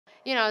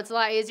you know, it's a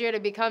lot easier to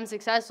become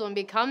successful and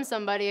become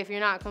somebody if you're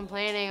not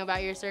complaining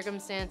about your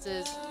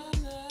circumstances.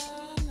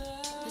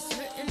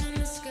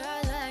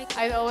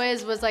 I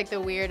always was like the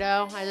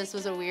weirdo. I just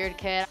was a weird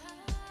kid.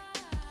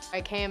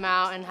 I came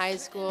out in high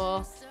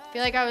school. I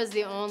feel like I was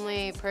the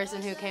only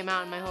person who came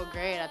out in my whole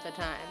grade at the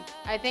time.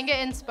 I think it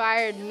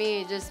inspired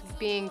me just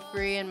being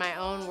free in my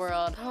own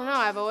world. I don't know,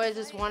 I've always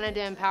just wanted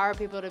to empower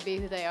people to be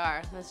who they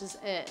are. That's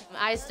just it.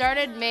 I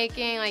started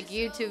making like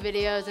YouTube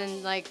videos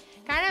and like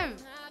kind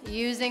of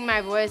using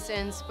my voice to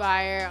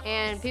inspire,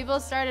 and people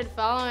started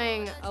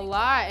following a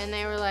lot, and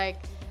they were like,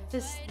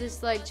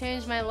 this like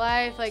changed my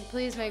life, like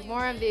please make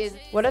more of these.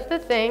 What if the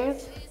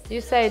things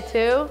you say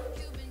to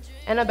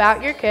and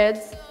about your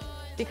kids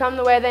become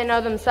the way they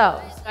know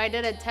themselves? I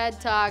did a TED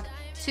Talk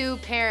to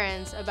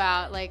parents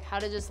about like how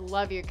to just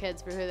love your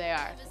kids for who they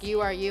are. You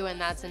are you, and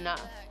that's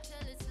enough.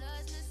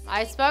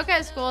 I spoke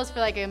at schools for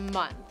like a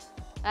month.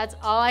 That's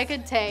all I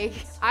could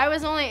take. I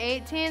was only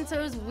 18, so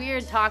it was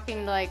weird talking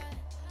to like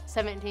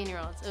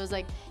 17-year-olds. It was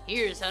like,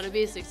 here's how to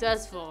be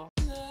successful.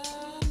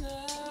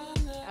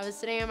 I was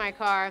sitting in my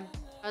car,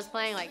 I was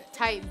playing like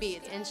tight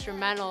beats,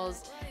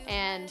 instrumentals,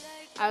 and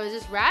I was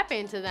just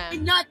rapping to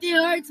them. Nothing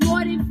hurts more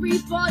than free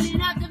falling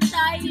after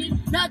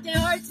fighting. Nothing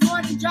hurts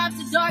more than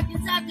drops of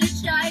darkness after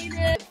shining.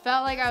 It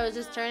felt like I was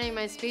just turning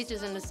my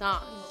speeches into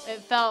songs. It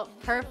felt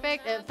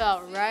perfect, it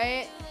felt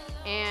right,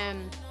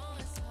 and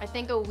I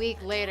think a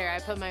week later I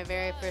put my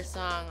very first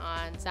song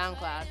on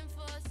SoundCloud.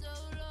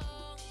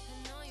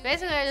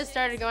 Basically, I just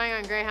started going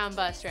on Greyhound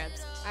bus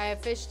trips. I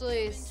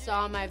officially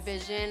saw my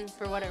vision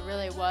for what it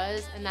really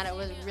was, and that it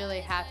was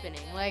really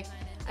happening. Like,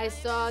 I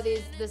saw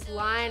this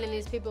line and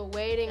these people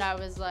waiting. I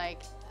was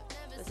like,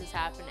 this is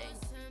happening.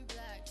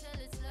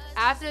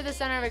 After the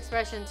Center of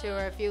Expression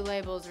tour, a few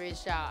labels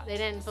reached out. They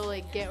didn't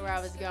fully get where I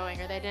was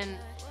going, or they didn't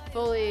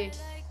fully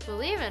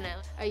believe in it.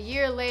 A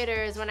year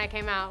later is when I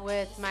came out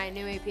with my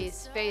new EP,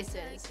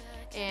 Spaces.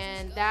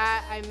 And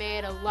that, I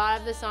made a lot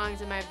of the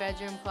songs in my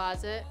bedroom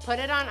closet, put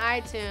it on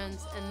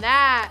iTunes, and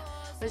that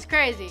was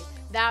crazy.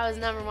 That was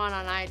 #1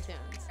 on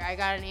iTunes. I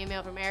got an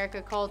email from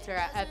Erica Coulter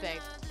at Epic,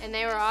 and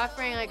they were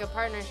offering like a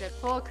partnership,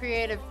 full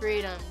creative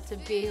freedom to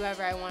be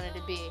whoever I wanted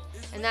to be.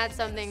 And that's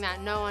something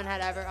that no one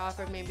had ever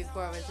offered me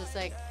before. It was just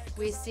like,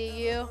 we see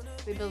you,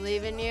 we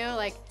believe in you,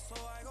 like,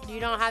 you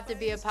don't have to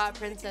be a pop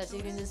princess,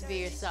 you can just be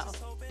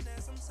yourself.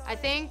 I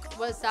think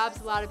what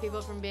stops a lot of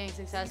people from being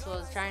successful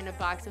is trying to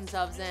box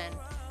themselves in.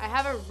 I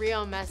have a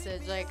real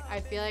message. Like, I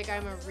feel like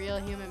I'm a real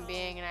human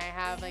being, and I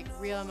have like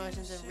real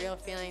emotions and real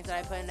feelings that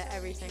I put into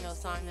every single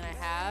song that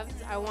I have.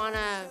 I want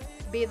to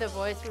be the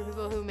voice for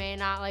people who may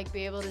not like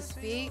be able to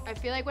speak. I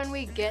feel like when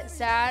we get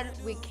sad,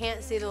 we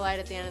can't see the light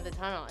at the end of the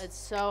tunnel. It's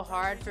so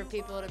hard for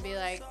people to be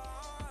like,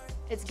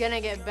 it's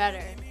gonna get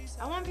better.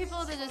 I want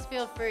people to just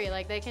feel free,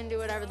 like they can do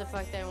whatever the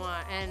fuck they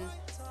want. And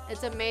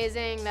it's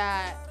amazing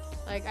that,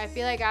 like, I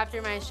feel like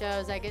after my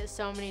shows, I get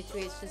so many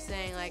tweets just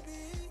saying, like,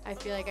 I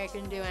feel like I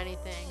can do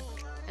anything.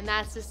 And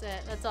that's just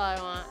it. That's all I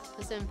want.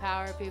 Just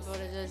empower people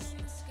to just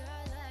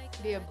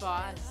be a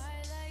boss.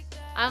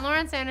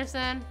 I'm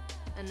Sanderson,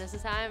 and this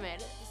is how I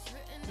made it.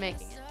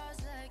 Making it.